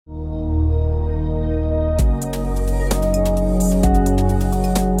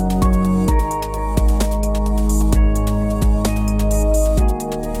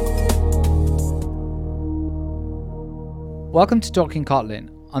Welcome to Talking Kotlin.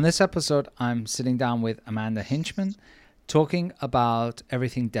 On this episode, I'm sitting down with Amanda Hinchman, talking about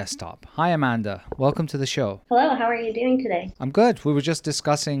everything desktop. Hi, Amanda. Welcome to the show. Hello, how are you doing today? I'm good. We were just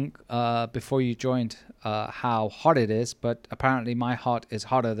discussing before you joined how hot it is, but apparently my hot is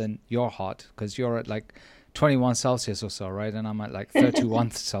hotter than your hot because you're at like 21 Celsius or so, right? And I'm at like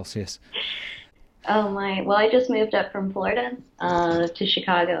 31 Celsius. Oh my, well, I just moved up from Florida to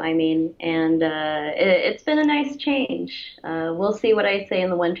Chicago, and it's been a nice change. We'll see what I say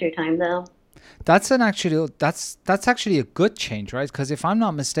in the winter time, though. That's actually a good change, right? Because if I'm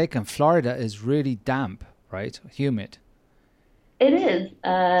not mistaken, Florida is really damp, right? Humid. It is.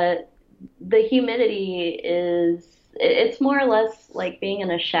 The humidity it's more or less like being in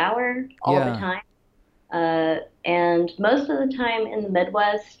a shower all the Yeah. time. And most of the time in the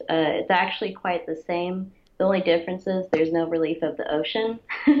Midwest, it's actually quite the same. The only difference is there's no relief of the ocean.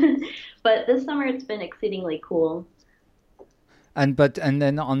 But this summer it's been exceedingly cool. And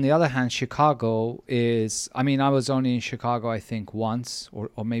then on the other hand, Chicago is, I mean, I was only in Chicago, I think once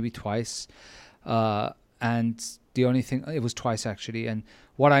or maybe twice. And the only thing, it was twice actually. And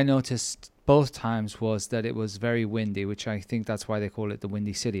what I noticed both times was that it was very windy, which I think that's why they call it the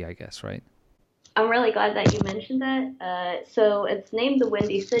Windy City, I guess, right? I'm really glad that you mentioned that. So it's named the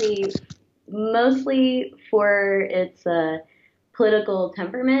Windy City mostly for its political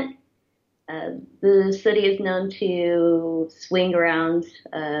temperament. The city is known to swing around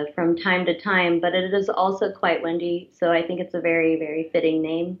from time to time, but it is also quite windy, so I think it's a very, very fitting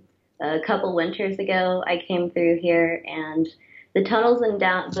name. A couple winters ago, I came through here, and the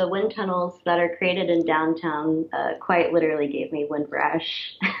wind tunnels that are created in downtown, quite literally gave me wind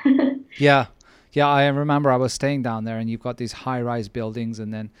rash. Yeah. Yeah, I remember I was staying down there and you've got these high-rise buildings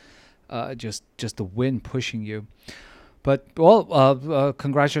and then just the wind pushing you. But, well,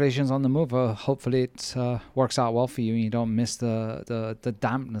 congratulations on the move. Hopefully it works out well for you and you don't miss the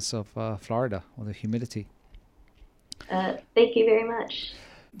dampness of Florida or the humidity. Thank you very much.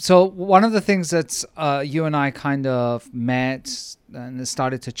 So one of the things that you and I kind of met and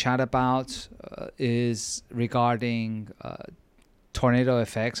started to chat about is regarding tornado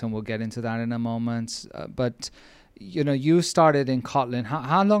effects, and we'll get into that in a moment. But you know, you started in Kotlin.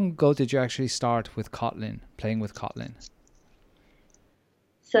 How long ago did you actually start with Kotlin, playing with Kotlin?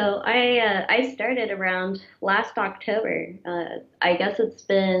 So I started around last October. I guess it's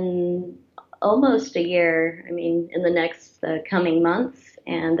been almost a year. I mean, in the next coming months,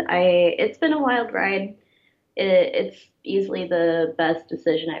 and I it's been a wild ride. It's easily the best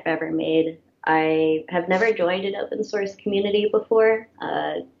decision I've ever made. I have never joined an open source community before.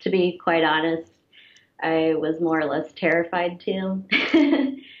 To be quite honest, I was more or less terrified to.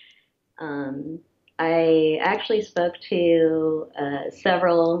 um, I actually spoke to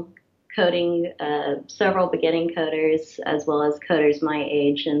several beginning coders as well as coders my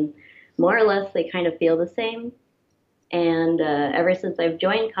age, and more or less they kind of feel the same. And ever since I've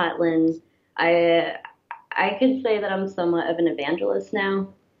joined Kotlin, I I could say that I'm somewhat of an evangelist now,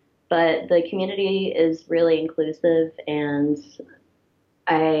 but the community is really inclusive, and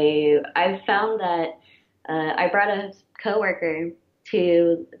I've found that I brought a coworker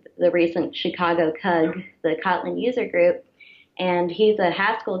to the recent Chicago CUG, the Kotlin user group, and he's a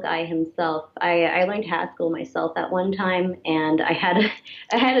Haskell guy himself. I learned Haskell myself at one time, and I had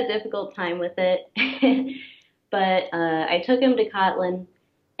a difficult time with it, but I took him to Kotlin,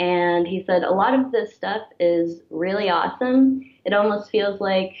 and he said a lot of this stuff is really awesome. It almost feels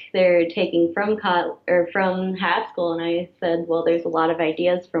like they're taking from from Haskell, and I said, well, there's a lot of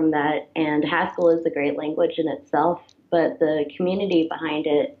ideas from that, and Haskell is a great language in itself, but the community behind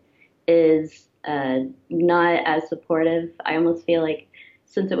it is not as supportive. I almost feel like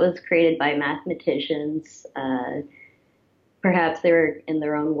since it was created by mathematicians, perhaps they were in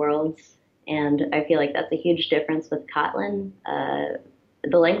their own worlds, and I feel like that's a huge difference with Kotlin.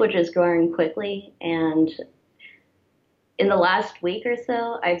 The language is growing quickly, and in the last week or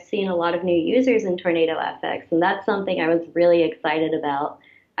so, I've seen a lot of new users in TornadoFX, and that's something I was really excited about.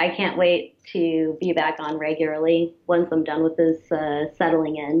 I can't wait to be back on regularly once I'm done with this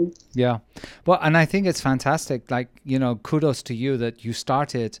settling in. Yeah. Well, and I think it's fantastic. Like, you know, kudos to you that you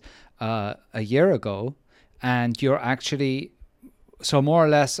started a year ago and you're actually, so more or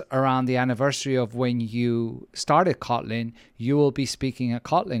less around the anniversary of when you started Kotlin, you will be speaking at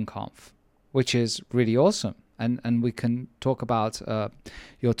KotlinConf, which is really awesome. And we can talk about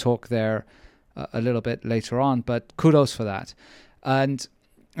your talk there a little bit later on, but kudos for that.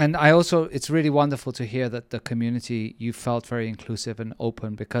 And I also, it's really wonderful to hear that the community, you felt very inclusive and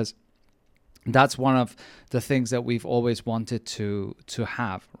open, because that's one of the things that we've always wanted to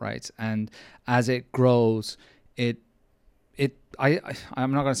have, right? And as it grows, it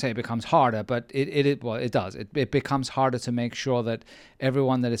I'm not going to say it becomes harder, but it does. It becomes harder to make sure that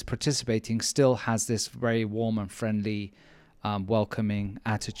everyone that is participating still has this very warm and friendly, welcoming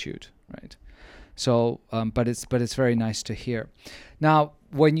attitude, right? So, but it's very nice to hear. Now,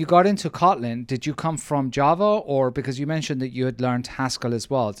 when you got into Kotlin, did you come from Java, or because you mentioned that you had learned Haskell as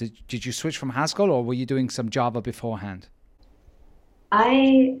well? Did you switch from Haskell, or were you doing some Java beforehand?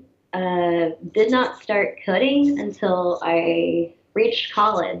 I did not start coding until I reached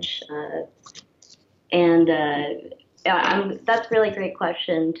college, and yeah, that's a really great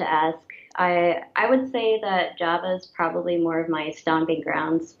question to ask. I would say that Java is probably more of my stomping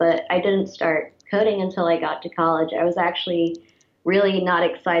grounds, but I didn't start coding until I got to college. I was actually really not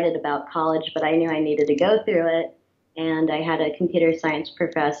excited about college, but I knew I needed to go through it. And I had a computer science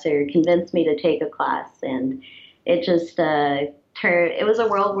professor convince me to take a class, and it just it was a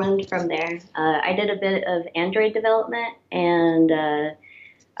whirlwind from there. I did a bit of Android development, and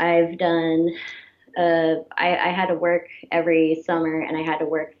I've done I had to work every summer and I had to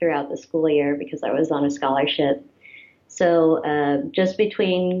work throughout the school year because I was on a scholarship. So just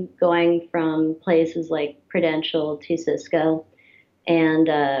between going from places like Prudential to Cisco, and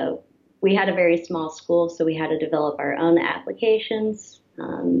we had a very small school, so we had to develop our own applications.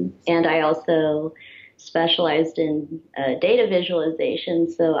 And I also specialized in data visualization,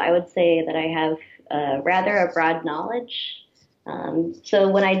 so I would say that I have rather a broad knowledge. So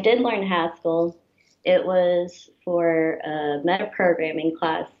when I did learn Haskell, it was for a metaprogramming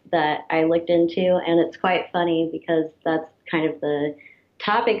class that I looked into, and it's quite funny because that's kind of the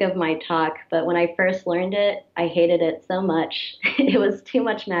topic of my talk. But when I first learned it, I hated it so much. It was too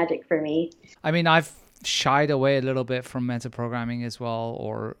much magic for me. I mean, I've shied away a little bit from metaprogramming as well,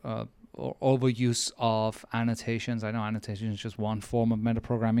 or overuse of annotations. I know annotation is just one form of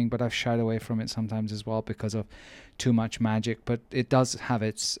metaprogramming, but I've shied away from it sometimes as well because of too much magic. But it does have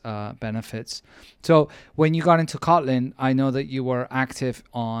its benefits. So when you got into Kotlin, I know that you were active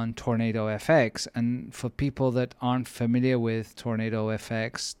on Tornado FX. And for people that aren't familiar with Tornado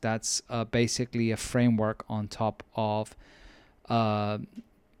FX, that's basically a framework on top of Java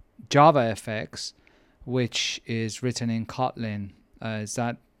FX, which is written in Kotlin. Is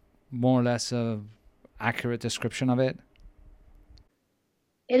that more or less a accurate description of it?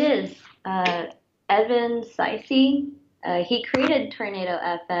 It is. Evan Sicey, he created Tornado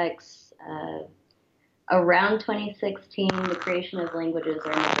FX around 2016. The creation of languages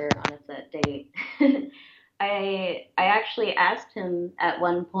are never on a set date. I actually asked him at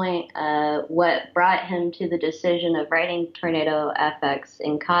one point what brought him to the decision of writing Tornado FX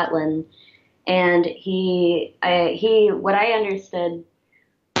in Kotlin, and what I understood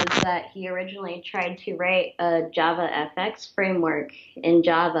was that he originally tried to write a Java FX framework in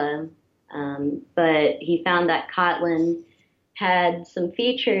Java, but he found that Kotlin had some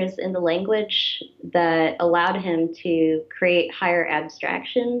features in the language that allowed him to create higher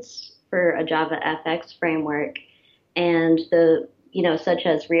abstractions for a Java FX framework, and such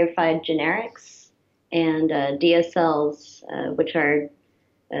as reified generics and DSLs, which are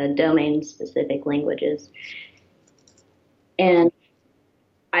domain-specific languages. And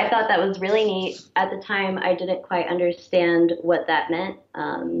I thought that was really neat. At the time, I didn't quite understand what that meant,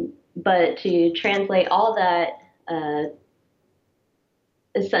 but to translate all that,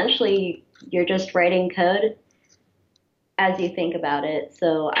 essentially, you're just writing code as you think about it.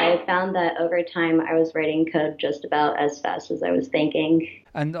 So I found that over time, I was writing code just about as fast as I was thinking.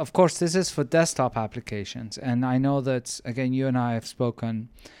 And of course, this is for desktop applications. And I know that, again, you and I have spoken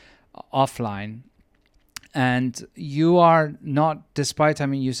offline. And you are not, despite, I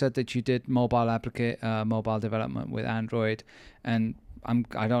mean, you said that you did mobile development with Android, and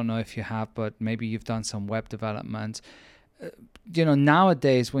I don't know if you have, but maybe you've done some web development.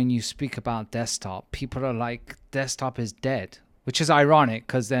 Nowadays when you speak about desktop, people are like, desktop is dead, which is ironic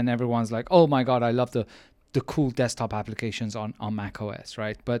because then everyone's like, oh my God, I love the cool desktop applications on Mac OS,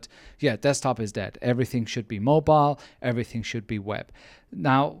 right? But yeah, desktop is dead. Everything should be mobile. Everything should be web.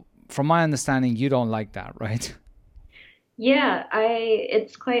 Now, from my understanding, you don't like that, right? Yeah,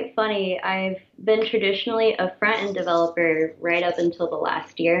 it's quite funny. I've been traditionally a front-end developer right up until the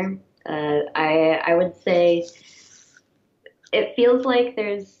last year. I would say it feels like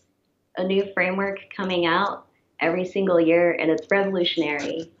there's a new framework coming out every single year, and it's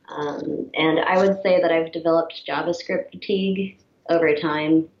revolutionary. And I would say that I've developed JavaScript fatigue over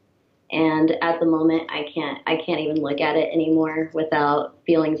time. And at the moment, I can't even look at it anymore without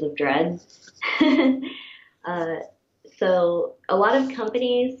feelings of dread. So a lot of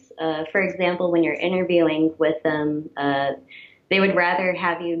companies, for example, when you're interviewing with them, they would rather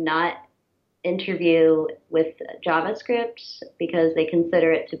have you not interview with JavaScript because they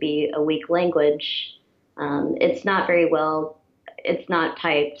consider it to be a weak language. It's not very well, it's not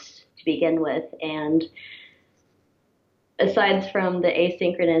typed to begin with. And aside from the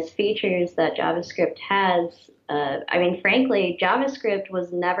asynchronous features that JavaScript has, I mean, frankly, JavaScript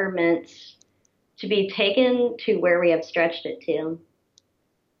was never meant to be taken to where we have stretched it to.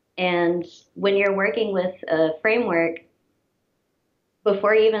 And when you're working with a framework,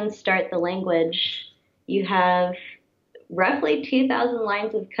 before you even start the language, you have roughly 2,000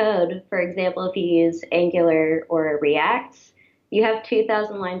 lines of code. For example, if you use Angular or React, you have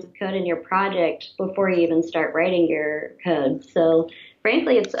 2,000 lines of code in your project before you even start writing your code. So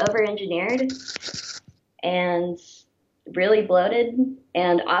frankly, it's over-engineered and really bloated.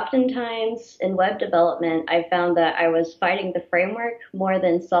 And oftentimes in web development, I found that I was fighting the framework more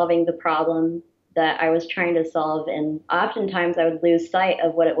than solving the problem that I was trying to solve. And oftentimes I would lose sight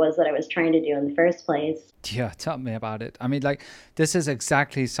of what it was that I was trying to do in the first place. Yeah, tell me about it. I mean, like, this is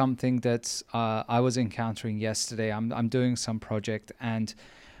exactly something that I was encountering yesterday. I'm doing some project, and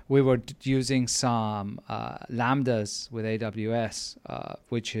we were using some lambdas with AWS,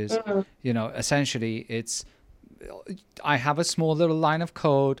 which is, essentially I have a small little line of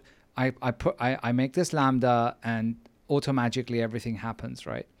code. I make this lambda, and automatically everything happens,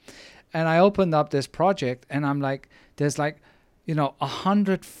 right? And I opened up this project, and I'm like, there's like,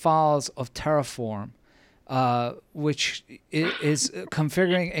 100 files of Terraform, which is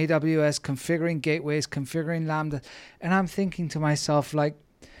configuring AWS, configuring gateways, configuring Lambda. And I'm thinking to myself, like,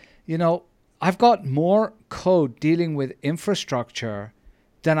 I've got more code dealing with infrastructure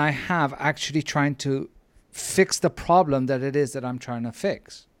than I have actually trying to fix the problem that it is that I'm trying to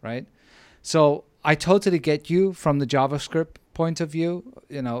fix, right? So I totally get you from the JavaScript point of view.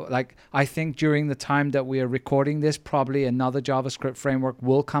 Like, I think during the time that we are recording this, probably another JavaScript framework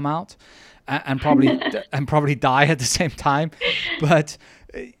will come out and probably die at the same time. But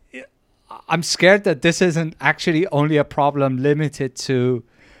I'm scared that this isn't actually only a problem limited to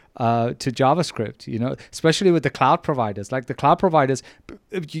JavaScript, especially with the cloud providers. Like, the cloud providers,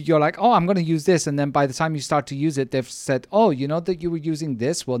 you're like, oh, I'm going to use this. And then by the time you start to use it, they've said, oh, you know that you were using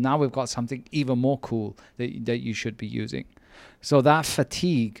this. Well, now we've got something even more cool that you should be using. So that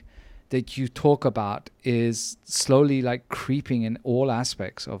fatigue that you talk about is slowly like creeping in all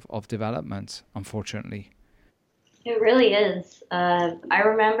aspects of development, unfortunately. It really is. I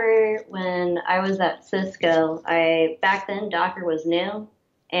remember when I was at Cisco, back then Docker was new,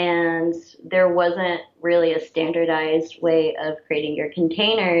 and there wasn't really a standardized way of creating your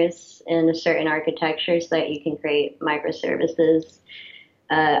containers in a certain architecture so that you can create microservices.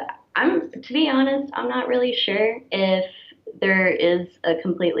 To be honest, I'm not really sure if there is a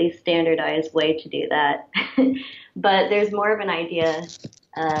completely standardized way to do that, but there's more of an idea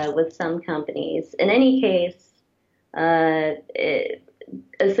with some companies. In any case, a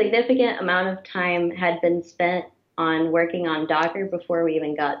significant amount of time had been spent on working on Docker before we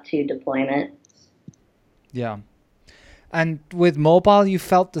even got to deployment. Yeah. And with mobile, you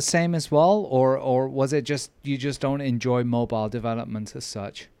felt the same as well? Or was it just, you just don't enjoy mobile development as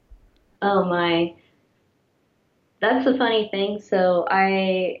such? Oh my. That's the funny thing. So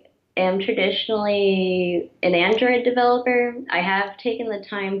I am traditionally an Android developer. I have taken the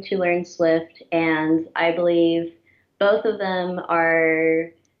time to learn Swift, and I believe both of them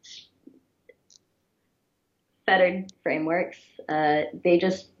are fettered frameworks. They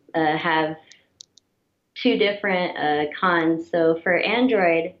just have two different cons. So for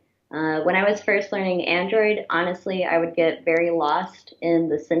Android, when I was first learning Android, honestly, I would get very lost in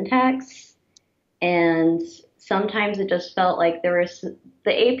the syntax, and sometimes it just felt like the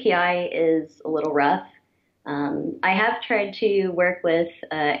API is a little rough. I have tried to work with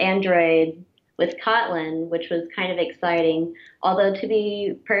Android with Kotlin, which was kind of exciting. Although, to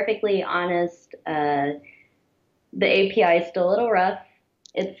be perfectly honest, the API is still a little rough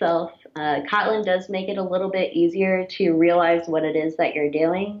itself. Kotlin does make it a little bit easier to realize what it is that you're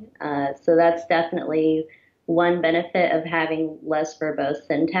doing. So that's definitely one benefit of having less verbose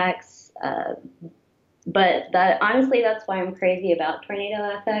syntax. But honestly, that's why I'm crazy about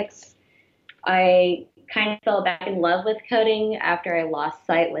TornadoFX. I kind of fell back in love with coding after I lost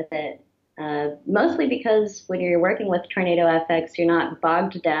sight with it. Mostly because when you're working with TornadoFX, you're not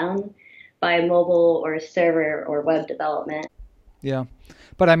bogged down by mobile or server or web development. Yeah.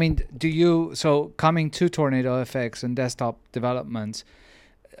 But I mean, so coming to TornadoFX and desktop development,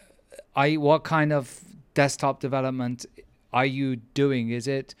 what kind of desktop development are you doing? Is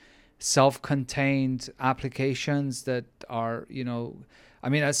it self-contained applications that are, I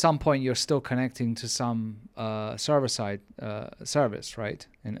mean, at some point you're still connecting to some server side service, right?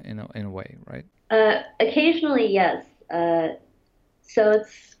 In a way, right? Occasionally, yes. So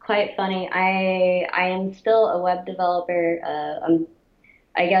it's quite funny. I am still a web developer.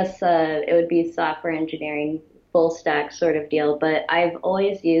 I guess it would be software engineering, full stack sort of deal. But I've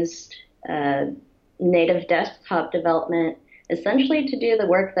always used native desktop development essentially to do the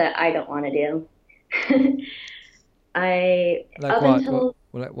work that I don't want to do. I Like up what? until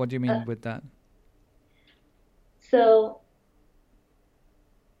What do you mean with that? so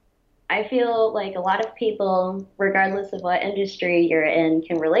I feel like a lot of people, regardless of what industry you're in,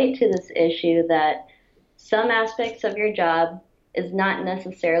 can relate to this issue that some aspects of your job is not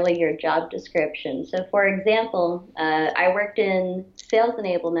necessarily your job description. So, for example, I worked in sales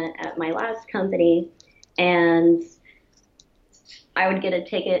enablement at my last company, and I would get a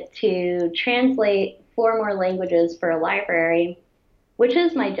ticket to translate 4 more languages for a library, which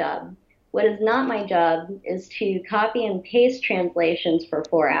is my job. What is not my job is to copy and paste translations for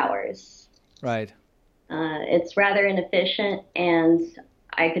 4 hours. Right. It's rather inefficient, and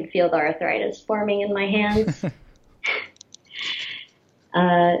I could feel the arthritis forming in my hands.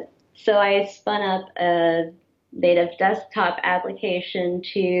 So I spun up a native desktop application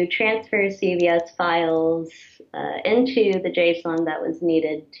to transfer CVS files into the JSON that was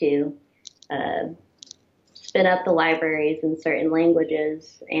needed to spin up the libraries in certain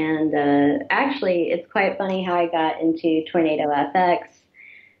languages. And actually, it's quite funny how I got into Tornado FX.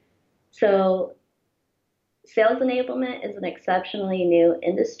 So sales enablement is an exceptionally new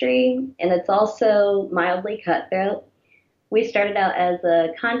industry, and it's also mildly cutthroat. We started out as a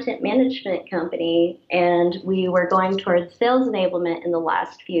content management company, and we were going towards sales enablement in the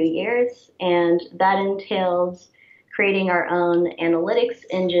last few years, and that entails creating our own analytics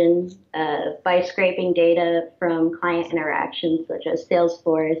engine by scraping data from client interactions such as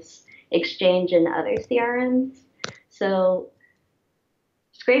Salesforce, Exchange, and other CRMs. So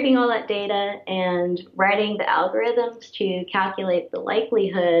scraping all that data and writing the algorithms to calculate the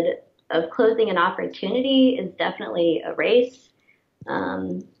likelihood of closing an opportunity is definitely a race.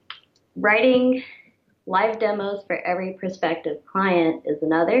 Writing live demos for every prospective client is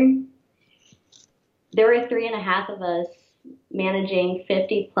another. There were 3.5 of us managing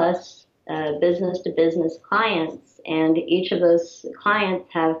 50 plus business to business clients, and each of those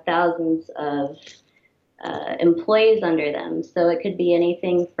clients have thousands of employees under them. So it could be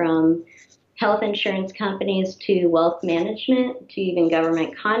anything from health insurance companies to wealth management to even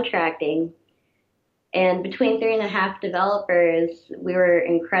government contracting. And between 3.5 developers, we were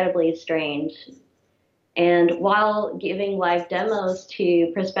incredibly strained. And while giving live demos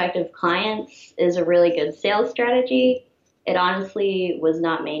to prospective clients is a really good sales strategy, it honestly was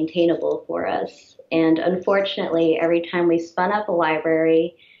not maintainable for us. And unfortunately, every time we spun up a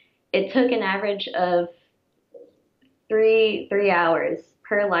library, it took an average of three hours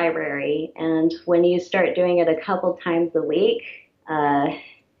per library. And when you start doing it a couple times a week, I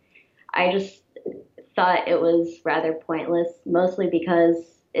just thought it was rather pointless, mostly because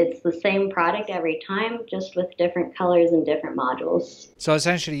it's the same product every time, just with different colors and different modules. So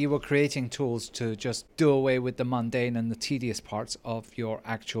essentially you were creating tools to just do away with the mundane and the tedious parts of your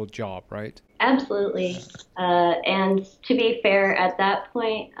actual job, right? Absolutely. And to be fair, at that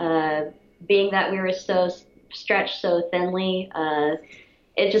point, being that we were so stretched so thinly,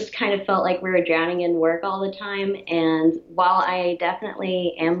 it just kind of felt like we were drowning in work all the time. And while I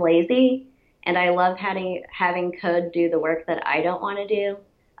definitely am lazy and I love having code do the work that I don't want to do,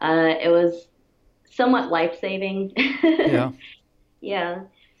 it was somewhat life-saving. Yeah. Yeah.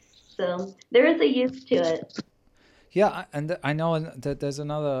 So there is a use to it. Yeah, and I know that there's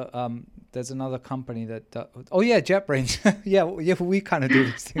another company that JetBrains. yeah, we kind of do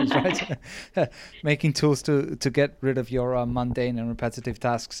these things, right? Making tools to get rid of your mundane and repetitive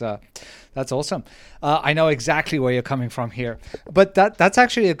tasks. That's awesome. I know exactly where you're coming from here, but that's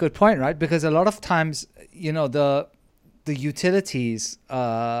actually a good point, right? Because a lot of times, the utilities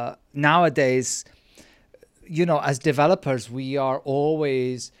nowadays, as developers, we are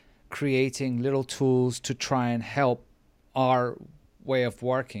always creating little tools to try and help our way of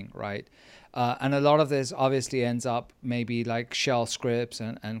working, right? And a lot of this obviously ends up maybe like shell scripts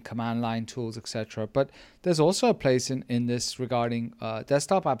and command line tools, etc. But there's also a place in this regarding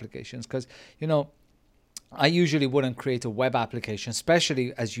desktop applications, because, I usually wouldn't create a web application,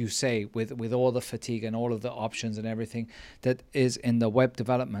 especially, as you say, with all the fatigue and all of the options and everything that is in the web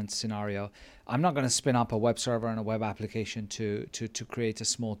development scenario. I'm not going to spin up a web server and a web application to create a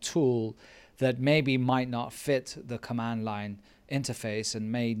small tool that maybe might not fit the command line interface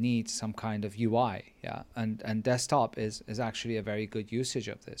and may need some kind of UI. Yeah. And desktop is actually a very good usage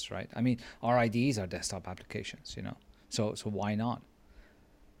of this, right? I mean, our IDEs are desktop applications, so why not?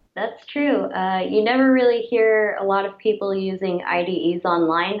 That's true. You never really hear a lot of people using IDEs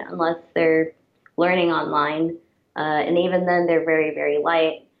online unless they're learning online. And even then, they're very, very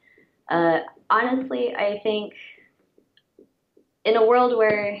light. Honestly, I think in a world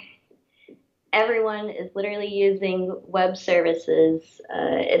where everyone is literally using web services,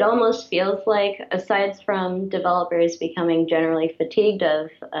 it almost feels like, aside from developers becoming generally fatigued of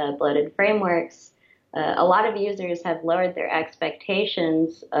bloated frameworks, a lot of users have lowered their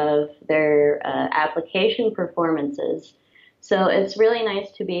expectations of their application performances. So it's really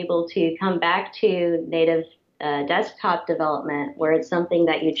nice to be able to come back to native desktop development where it's something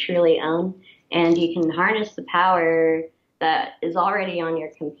that you truly own and you can harness the power that is already on your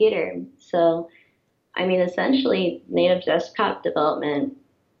computer. So, I mean, essentially, native desktop development,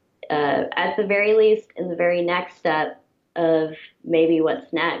 at the very least, in the very next step of maybe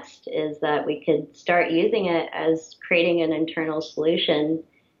what's next, is that we could start using it as creating an internal solution.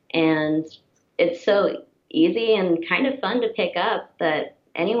 And it's so easy and kind of fun to pick up that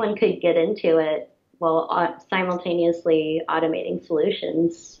anyone could get into it while simultaneously automating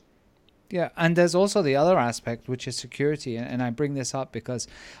solutions. Yeah, and there's also the other aspect, which is security. And I bring this up because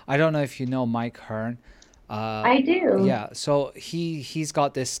I don't know if you know Mike Hearn. I do. Yeah, so he's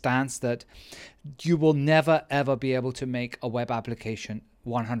got this stance that you will never, ever be able to make a web application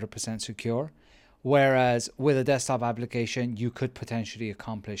 100% secure. Whereas with a desktop application, you could potentially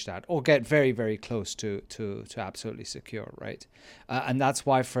accomplish that or get very, very close to absolutely secure, right? And that's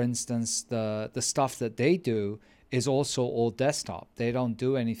why, for instance, the stuff that they do is also all desktop. They don't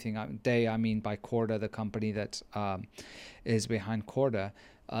do anything. I mean by Corda, the company that is behind Corda.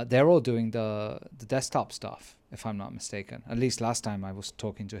 They're all doing the desktop stuff, if I'm not mistaken. At least last time I was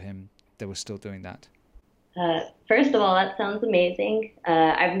talking to him, they were still doing that. First of all, that sounds amazing.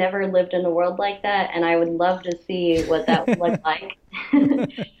 I've never lived in a world like that, and I would love to see what that would look like.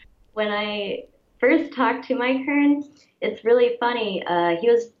 When I first talked to Mike Hearn, it's really funny.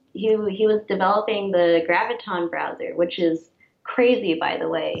 He was developing the Graviton browser, which is crazy, by the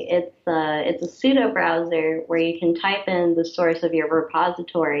way. It's a pseudo browser where you can type in the source of your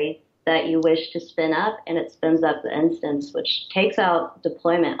repository that you wish to spin up, and it spins up the instance, which takes out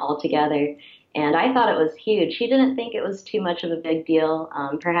deployment altogether. And I thought it was huge. He didn't think it was too much of a big deal,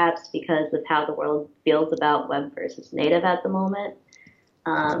 perhaps because of how the world feels about web versus native at the moment.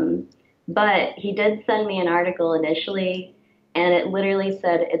 But he did send me an article initially, and it literally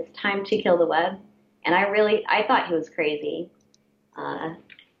said, "It's time to kill the web." And I thought he was crazy.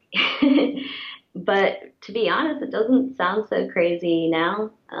 But to be honest, it doesn't sound so crazy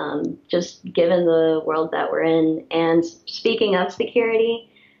now, just given the world that we're in. And speaking of security,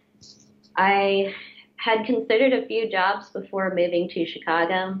 I had considered a few jobs before moving to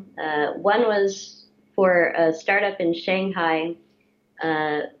Chicago. One was for a startup in Shanghai.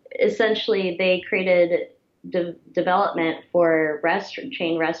 Essentially, they created development for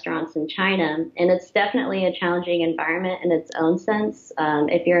chain restaurants in China, and it's definitely a challenging environment in its own sense.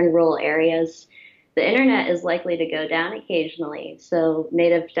 If you're in rural areas, the internet is likely to go down occasionally, so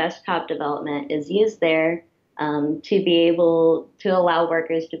native desktop development is used there to be able to allow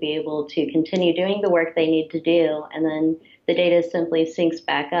workers to be able to continue doing the work they need to do, and then the data simply syncs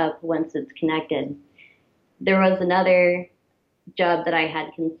back up once it's connected. There was another job that I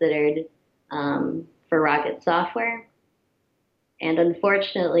had considered for Rocket Software, and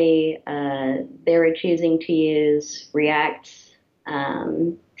unfortunately, they were choosing to use React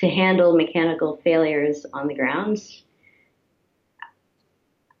to handle mechanical failures on the ground.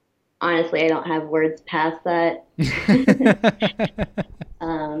 Honestly, I don't have words past that.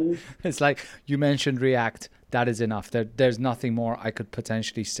 It's like you mentioned React. That is enough. There's nothing more I could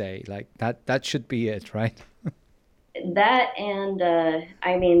potentially say. Like that should be it, right? That and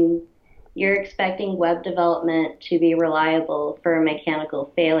I mean, you're expecting web development to be reliable for a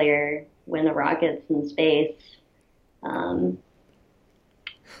mechanical failure when the rocket's in space.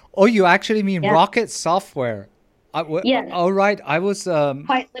 Oh, you actually mean Rocket Software? Yeah. Oh, right. I was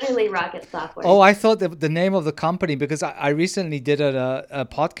quite literally Rocket Software. Oh, I thought the name of the company, because I recently did a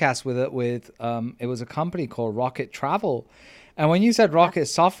podcast with it was a company called Rocket Travel. And when you said Rocket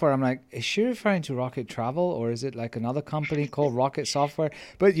Software, I'm like, is she referring to Rocket Travel, or is it like another company called Rocket Software?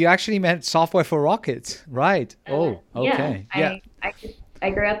 But you actually meant software for rockets, right? Oh, okay. Yeah. I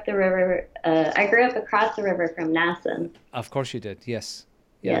grew up the river. I grew up across the river from NASA. Of course you did. Yes.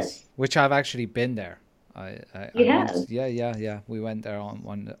 Which I've actually been there. You have? Yeah. We went there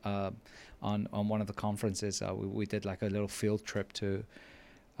on on one of the conferences. We did like a little field trip to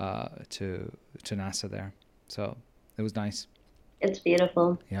NASA there, so it was nice. It's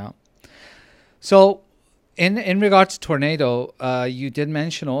beautiful. Yeah. So, in regard to Tornado, you did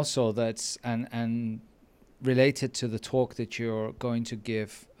mention also that and related to the talk that you're going to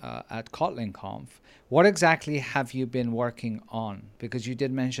give at KotlinConf. What exactly have you been working on? Because you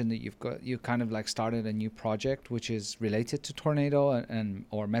did mention that you kind of like started a new project which is related to Tornado and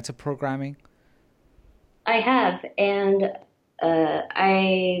or metaprogramming. I have, and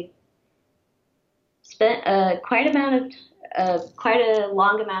I spent quite a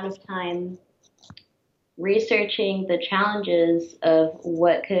long amount of time researching the challenges of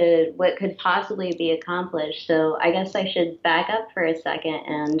what could possibly be accomplished. So I guess I should back up for a second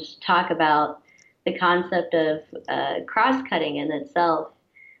and talk about the concept of cross-cutting in itself.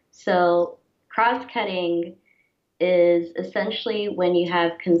 So cross-cutting is essentially when you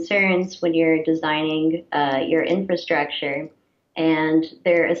have concerns when you're designing your infrastructure, and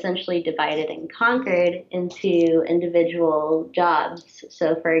they're essentially divided and conquered into individual jobs.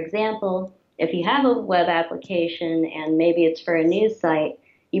 So for example, if you have a web application and maybe it's for a news site,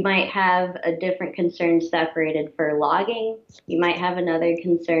 you might have a different concern separated for logging. You might have another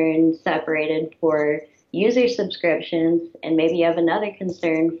concern separated for user subscriptions, and maybe you have another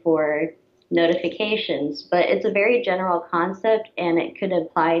concern for notifications. But it's a very general concept, and it could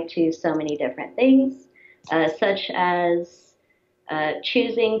apply to so many different things, such as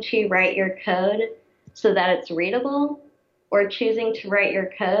choosing to write your code so that it's readable, or choosing to write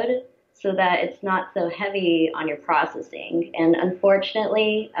your code so that it's not so heavy on your processing. And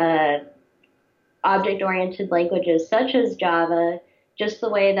unfortunately, object-oriented languages such as Java, just the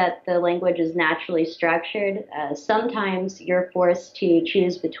way that the language is naturally structured, sometimes you're forced to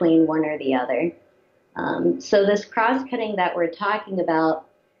choose between one or the other. So this cross-cutting that we're talking about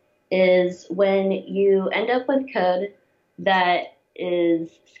is when you end up with code that is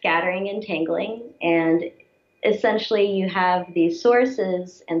scattering and tangling, and essentially you have these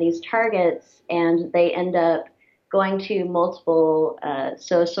sources and these targets, and they end up going to multiple,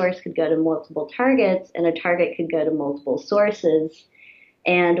 so a source could go to multiple targets, and a target could go to multiple sources.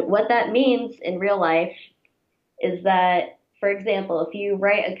 And what that means in real life is that, for example, if you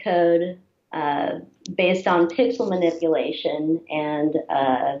write a code based on pixel manipulation, and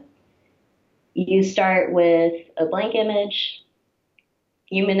you start with a blank image,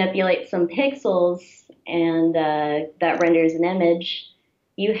 you manipulate some pixels, and that renders an image,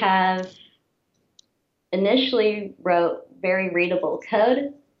 you have initially wrote very readable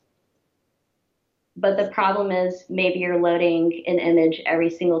code, but the problem is maybe you're loading an image every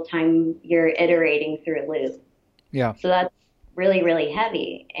single time you're iterating through a loop. Yeah. So that's really, really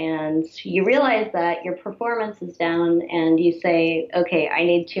heavy. And you realize that your performance is down, and you say, okay, I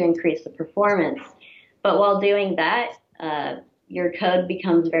need to increase the performance. But while doing that, your code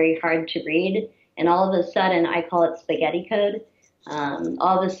becomes very hard to read. And all of a sudden, I call it spaghetti code.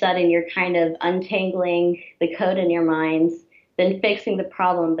 All of a sudden, you're kind of untangling the code in your minds, then fixing the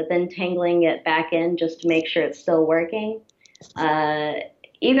problem, but then tangling it back in just to make sure it's still working.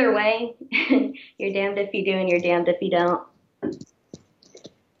 Either way, you're damned if you do and you're damned if you don't.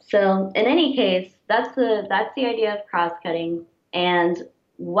 So in any case, that's the idea of cross-cutting. And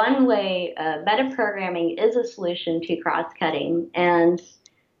one way, metaprogramming is a solution to cross-cutting. And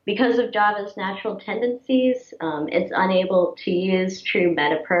because of Java's natural tendencies, it's unable to use true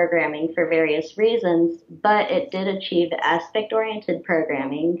metaprogramming for various reasons, but it did achieve aspect-oriented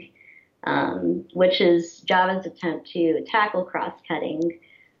programming, which is Java's attempt to tackle cross-cutting.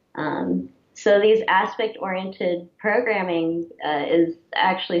 So these aspect-oriented programming is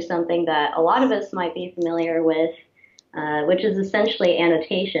actually something that a lot of us might be familiar with, which is essentially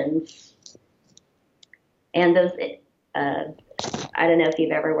annotations. And those, I don't know if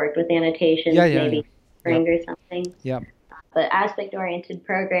you've ever worked with annotations, maybe Spring or something. Yeah. But aspect-oriented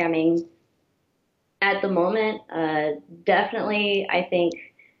programming at the moment, definitely, I think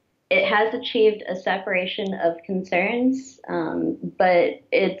it has achieved a separation of concerns, but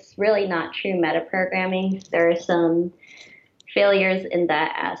it's really not true metaprogramming. There are some failures in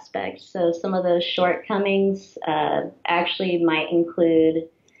that aspect. So some of those shortcomings actually might include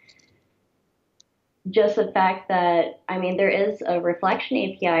just the fact that, I mean, there is a reflection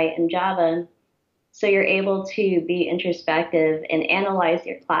API in Java, so you're able to be introspective and analyze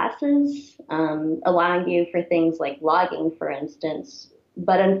your classes, allowing you for things like logging, for instance.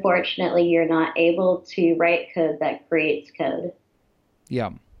 But unfortunately, you're not able to write code that creates code. Yeah.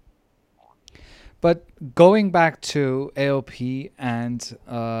 But going back to AOP and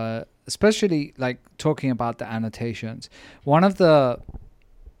especially like talking about the annotations, one of the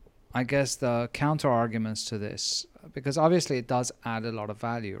I guess the counter arguments to this, because obviously it does add a lot of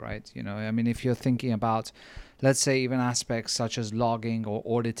value, right? I mean, if you're thinking about, let's say, even aspects such as logging or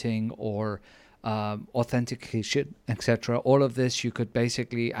auditing or authentication, etc., all of this you could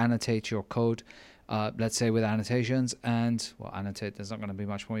basically annotate your code. Let's say with annotations, and well, annotate. There's not going to be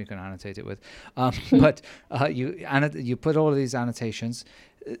much more you can annotate it with, but you put all of these annotations.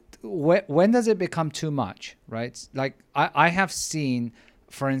 When does it become too much, right? Like I have seen,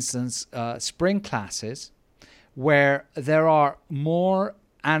 for instance, Spring classes where there are more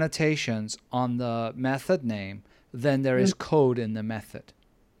annotations on the method name than there is code in the method.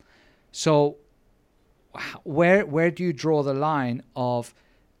 So where do you draw the line of,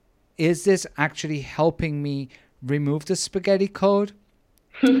 is this actually helping me remove the spaghetti code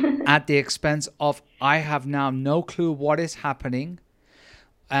at the expense of I have now no clue what is happening,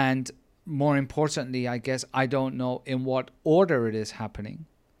 and more importantly, I guess I don't know in what order it is happening?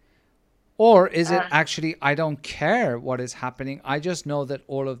 Or is it actually I don't care what is happening, I just know that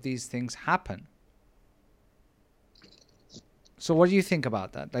all of these things happen? So what do you think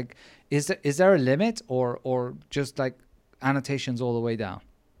about that? Like, is there a limit, or just like annotations all the way down?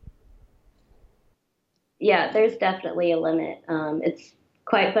 Yeah, there's definitely a limit. It's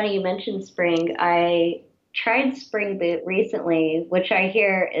quite funny you mentioned Spring. I tried Spring Boot recently, which I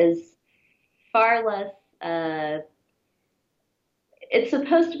hear is far less. It's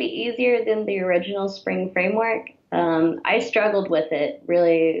supposed to be easier than the original Spring framework. I struggled with it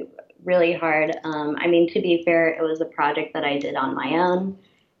really, really hard. I mean, to be fair, it was a project that I did on my own.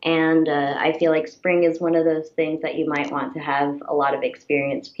 And I feel like Spring is one of those things that you might want to have a lot of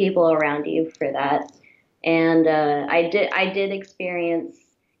experienced people around you for that. And I did experience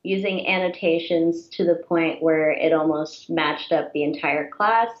using annotations to the point where it almost matched up the entire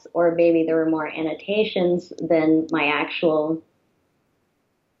class, or maybe there were more annotations than my actual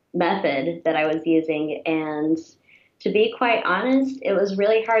method that I was using. And to be quite honest, it was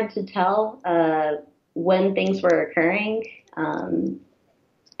really hard to tell when things were occurring. And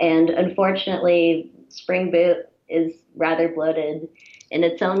unfortunately, Spring Boot is rather bloated in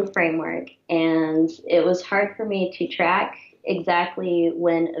its own framework, and it was hard for me to track exactly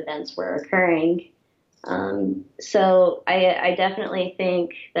when events were occurring. So I definitely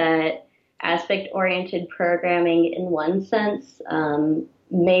think that aspect-oriented programming, in one sense,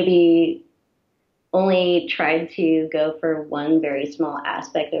 maybe only tried to go for one very small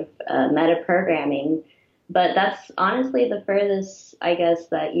aspect of metaprogramming. But that's honestly the furthest, I guess,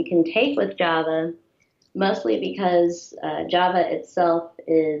 that you can take with Java, mostly because Java itself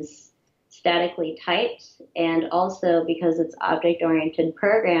is statically typed, and also because it's object-oriented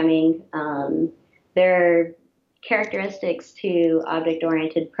programming. There are characteristics to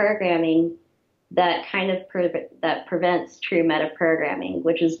object-oriented programming that kind of that prevents true metaprogramming,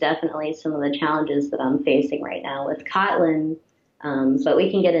 which is definitely some of the challenges that I'm facing right now with Kotlin. But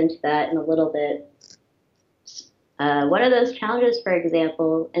we can get into that in a little bit. One of those challenges, for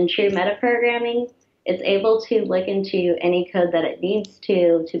example, in true metaprogramming, it's able to look into any code that it needs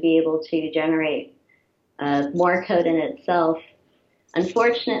to be able to generate more code in itself.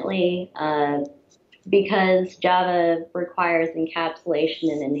 Unfortunately, because Java requires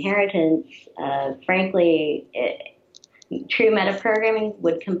encapsulation and inheritance, frankly, true metaprogramming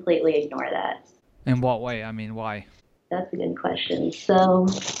would completely ignore that. In what way? I mean, why? That's a good question. So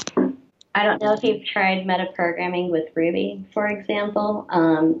I don't know if you've tried metaprogramming with Ruby, for example.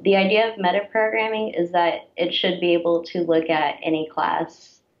 The idea of metaprogramming is that it should be able to look at any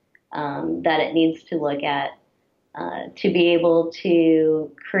class that it needs to look at to be able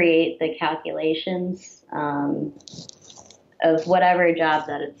to create the calculations of whatever job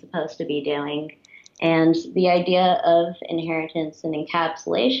that it's supposed to be doing. And the idea of inheritance and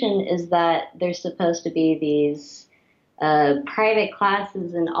encapsulation is that there's supposed to be these private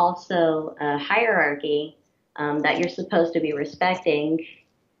classes and also a hierarchy that you're supposed to be respecting.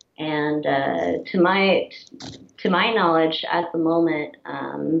 And to my knowledge, at the moment,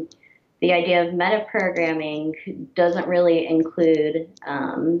 the idea of metaprogramming doesn't really include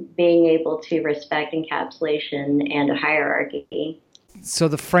being able to respect encapsulation and a hierarchy. So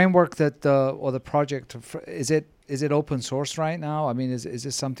the framework or the project, is it open source right now? I mean, is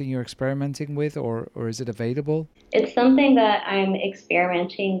this something you're experimenting with, or is it available? It's something that I'm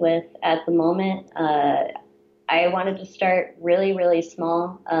experimenting with at the moment. I wanted to start really, really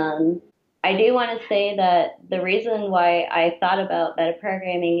small. I do want to say that the reason why I thought about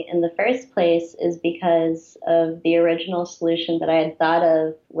metaprogramming in the first place is because of the original solution that I had thought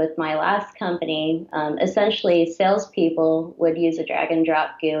of with my last company. Essentially, salespeople would use a drag and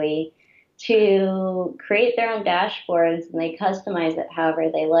drop GUI to create their own dashboards, and they customize it however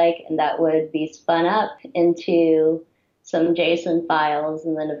they like, and that would be spun up into some JSON files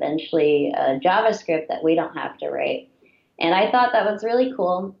and then eventually JavaScript that we don't have to write. And I thought that was really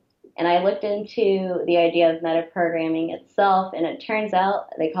cool. And I looked into the idea of metaprogramming itself, and it turns out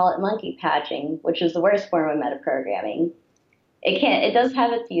they call it monkey patching, which is the worst form of metaprogramming. It does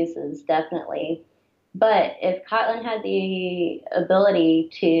have its uses, definitely. But if Kotlin had the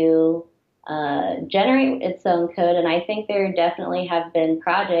ability to generate its own code, and I think there definitely have been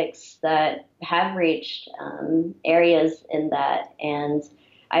projects that have reached areas in that, and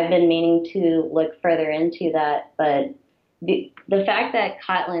I've been meaning to look further into that. But the fact that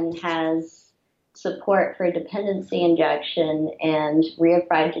Kotlin has support for dependency injection and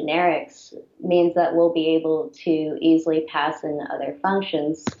reified generics means that we'll be able to easily pass in other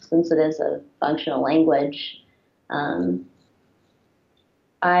functions since it is a functional language.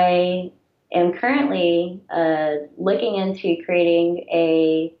 I am currently looking into creating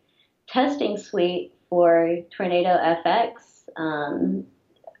a testing suite for Tornado FX. I'm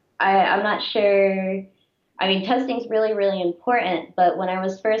not sure. I mean, testing is really, really important, but when I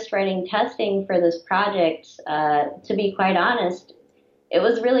was first writing testing for this project, to be quite honest, it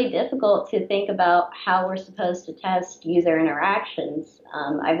was really difficult to think about how we're supposed to test user interactions.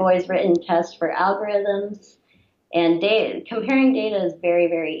 I've always written tests for algorithms, and comparing data is very,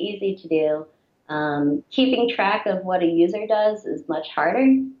 very easy to do. Keeping track of what a user does is much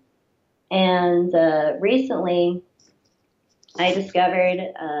harder. And recently, I discovered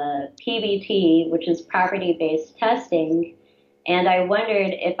PBT, which is property-based testing, and I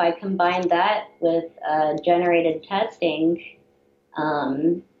wondered if I combined that with generated testing,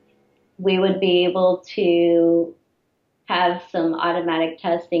 we would be able to have some automatic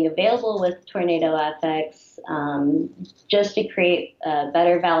testing available with Tornado FX just to create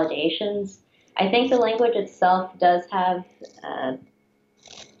better validations. I think the language itself does have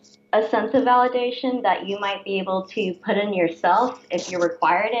a sense of validation that you might be able to put in yourself if you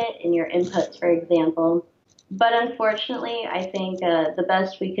required it in your inputs, for example. But unfortunately, I think the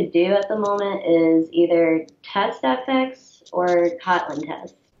best we could do at the moment is either TestFX or Kotlin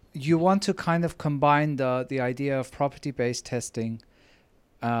test. You want to kind of combine the idea of property-based testing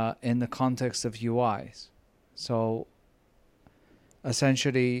in the context of UIs. So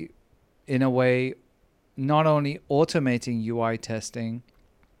essentially, in a way, not only automating UI testing,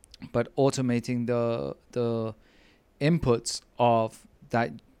 but automating the inputs of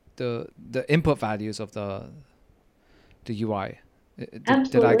that the input values of the UI.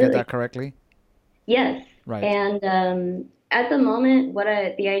 Did I get that correctly? Yes. Right. And at the moment,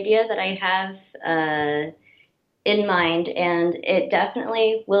 the idea that I have in mind, and it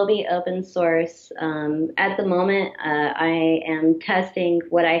definitely will be open source. At the moment, I am testing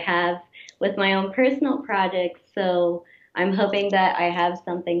what I have with my own personal projects, so I'm hoping that I have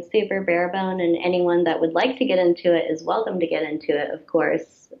something super bare bone, and anyone that would like to get into it is welcome to get into it, of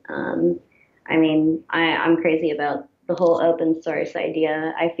course. I mean, I'm crazy about the whole open source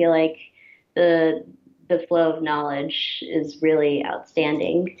idea. I feel like the flow of knowledge is really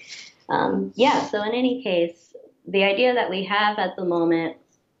outstanding. So in any case, the idea that we have at the moment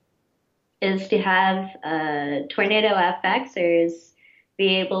is to have Tornado FXers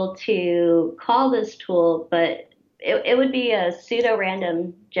be able to call this tool, but it would be a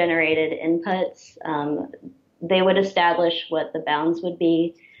pseudo-random generated inputs. They would establish what the bounds would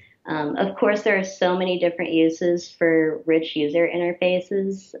be. Of course, there are so many different uses for rich user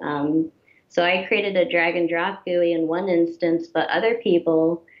interfaces. So I created a drag and drop GUI in one instance, but other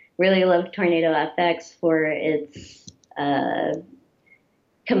people really love Tornado FX for its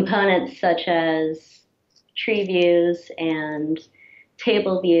components such as tree views and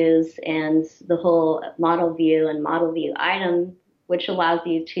table views and the whole model view and model view item, which allows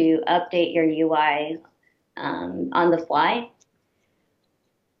you to update your UI on the fly.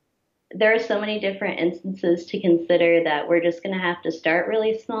 There are so many different instances to consider that we're just going to have to start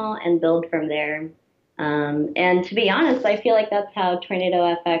really small and build from there. And to be honest, I feel like that's how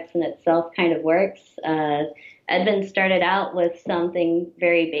Tornado FX in itself kind of works. Edmund started out with something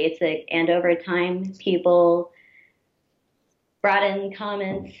very basic, and over time, people brought in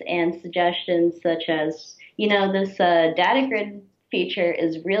comments and suggestions such as, this data grid feature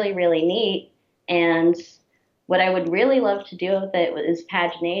is really, really neat, and what I would really love to do with it is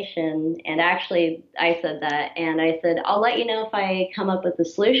pagination. And actually, I said that, and I said, I'll let you know if I come up with a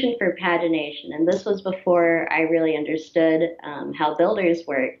solution for pagination. And this was before I really understood how builders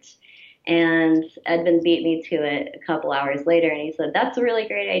worked. And Edmund beat me to it a couple hours later, and he said, that's a really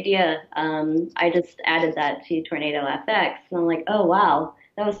great idea. I just added that to Tornado FX. And I'm like, oh, wow,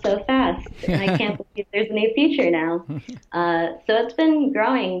 That was so fast, and I can't believe there's a new feature now. So it's been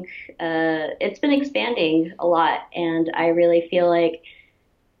growing, it's been expanding a lot, and I really feel like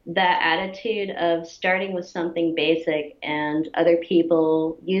that attitude of starting with something basic and other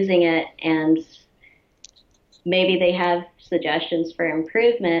people using it, and maybe they have suggestions for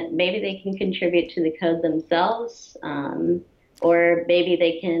improvement, maybe they can contribute to the code themselves. Or maybe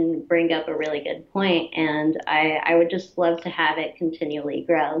they can bring up a really good point, and I would just love to have it continually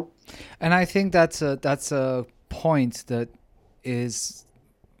grow. And I think that's a point that is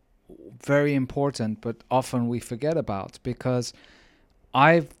very important, but often we forget about, because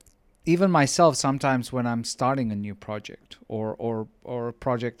I've even myself sometimes when I'm starting a new project or a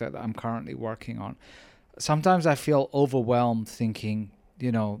project that I'm currently working on, sometimes I feel overwhelmed thinking,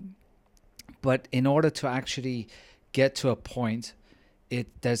 but in order to actually get to a point,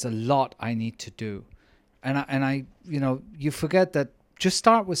 there's a lot I need to do. And I you forget that just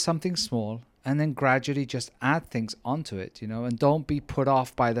start with something small and then gradually just add things onto it, and don't be put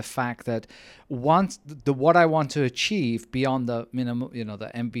off by the fact that once the what I want to achieve beyond the minimum,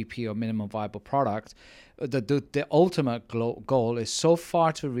 the MVP or minimum viable product, the ultimate goal is so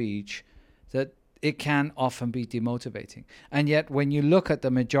far to reach that it can often be demotivating. And yet when you look at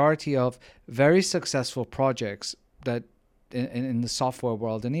the majority of very successful projects that in the software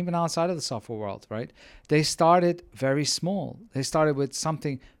world and even outside of the software world, right? They started very small. They started with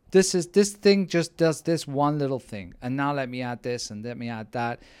something. This thing just does this one little thing, and now let me add this and let me add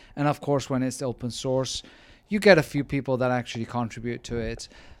that. And of course, when it's open source, you get a few people that actually contribute to it,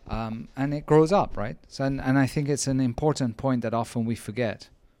 and it grows up, right? So, and I think it's an important point that often we forget.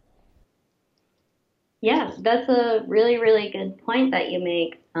 Yeah, that's a really, really good point that you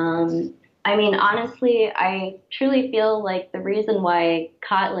make. I mean, honestly, I truly feel like the reason why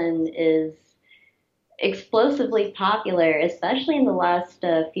Kotlin is explosively popular, especially in the last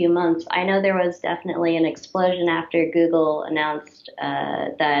few months. I know there was definitely an explosion after Google announced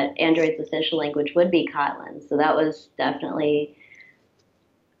that Android's official language would be Kotlin. So that was definitely,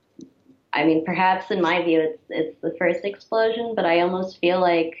 I mean, perhaps in my view, it's the first explosion, but I almost feel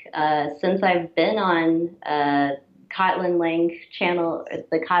like since I've been on Kotlin Lang channel,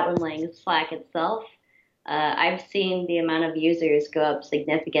 the Kotlin Lang Slack itself, I've seen the amount of users go up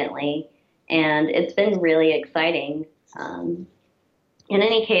significantly, and it's been really exciting. In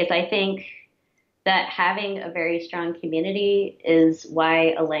any case, I think that having a very strong community is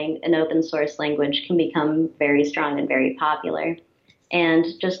why an open source language can become very strong and very popular. And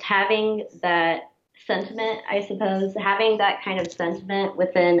just having that sentiment, I suppose, having that kind of sentiment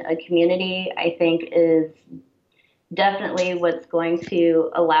within a community, I think is definitely what's going to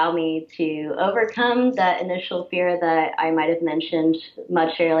allow me to overcome that initial fear that I might have mentioned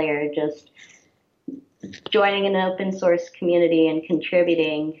much earlier, just joining an open source community and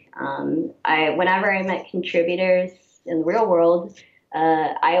contributing. Whenever I met contributors in the real world,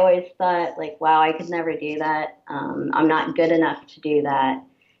 I always thought like, wow, I could never do that. I'm not good enough to do that.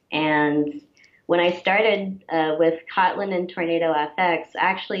 And when I started with Kotlin and Tornado FX,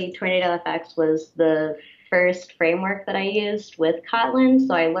 actually Tornado FX was the first framework that I used with Kotlin.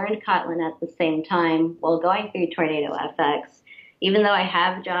 So I learned Kotlin at the same time while going through Tornado FX. Even though I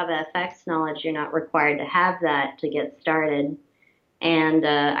have Java FX knowledge, you're not required to have that to get started. And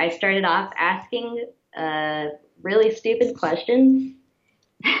I started off asking really stupid questions.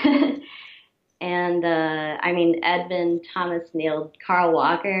 And I mean, Edmund, Thomas Neal, Carl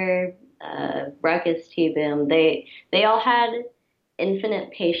Walker, Ruckus T. Boom, they all had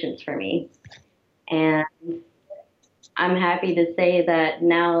infinite patience for me. And I'm happy to say that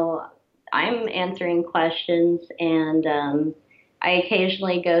now I'm answering questions, and I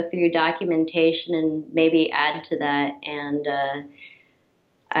occasionally go through documentation and maybe add to that. And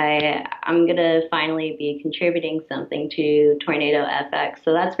I'm going to finally be contributing something to Tornado FX.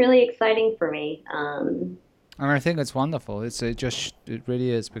 So that's really exciting for me. And I think it's wonderful. It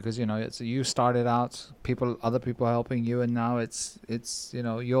really is, because you started out, other people helping you, and now it's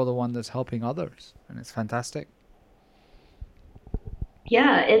you're the one that's helping others, and it's fantastic.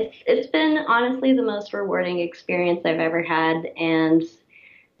 Yeah, it's been honestly the most rewarding experience I've ever had, and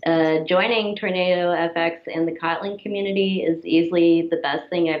joining Tornado FX and the Kotlin community is easily the best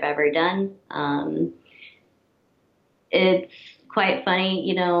thing I've ever done. It's quite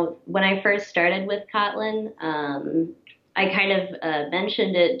funny, when I first started with Kotlin, I kind of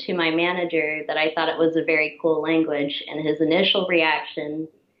mentioned it to my manager that I thought it was a very cool language, and his initial reaction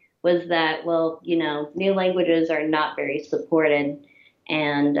was that, well, new languages are not very supported,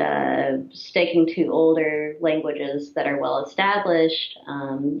 and sticking to older languages that are well established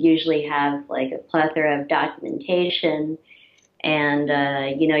usually have like a plethora of documentation. and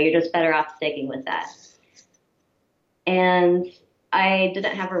you're just better off sticking with that. And I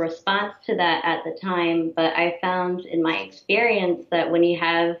didn't have a response to that at the time, but I found in my experience that when you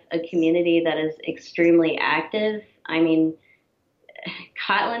have a community that is extremely active, I mean,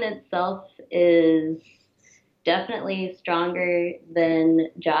 Kotlin itself is definitely stronger than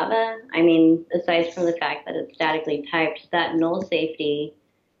Java. I mean, aside from the fact that it's statically typed, that null safety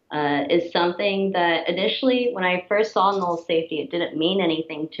is something that initially, when I first saw null safety, it didn't mean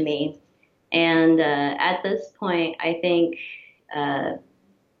anything to me. And at this point, I think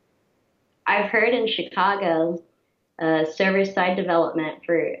I've heard in Chicago, server-side development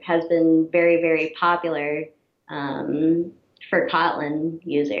has been very, very popular for Kotlin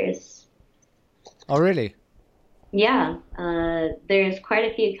users. Oh, really? Yeah, there's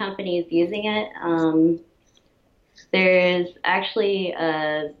quite a few companies using it. There's actually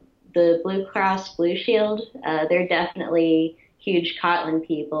the Blue Cross Blue Shield. They're definitely huge Kotlin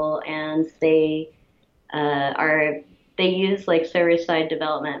people, and they use like server-side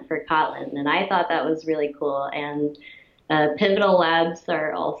development for Kotlin, and I thought that was really cool. And Pivotal Labs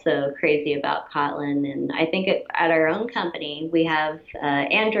are also crazy about Kotlin, and I think at our own company we have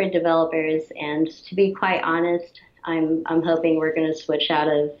Android developers. And to be quite honest, I'm hoping we're going to switch out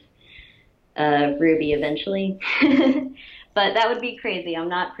of Ruby eventually, but that would be crazy. I'm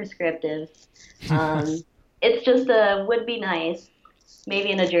not prescriptive. It's just would be nice, maybe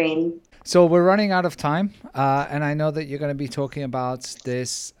in a dream. So we're running out of time, and I know that you're going to be talking about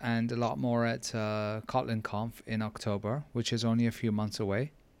this and a lot more at Kotlin Conf in October, which is only a few months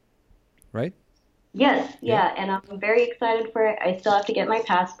away, right? Yes, yeah, and I'm very excited for it. I still have to get my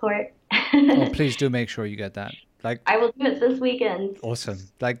passport. Oh, please do make sure you get that. Like, I will do it this weekend. Awesome.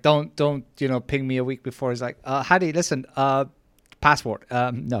 Like, don't ping me a week before. It's like, Hadi, listen, passport.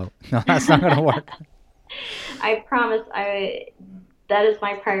 No, that's not going to work. I promise. That is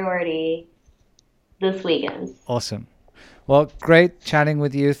my priority this weekend. Awesome. Well, great chatting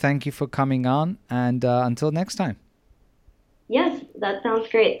with you. Thank you for coming on, and until next time. Yes, that sounds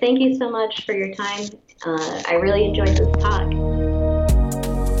great. Thank you so much for your time. I really enjoyed this talk.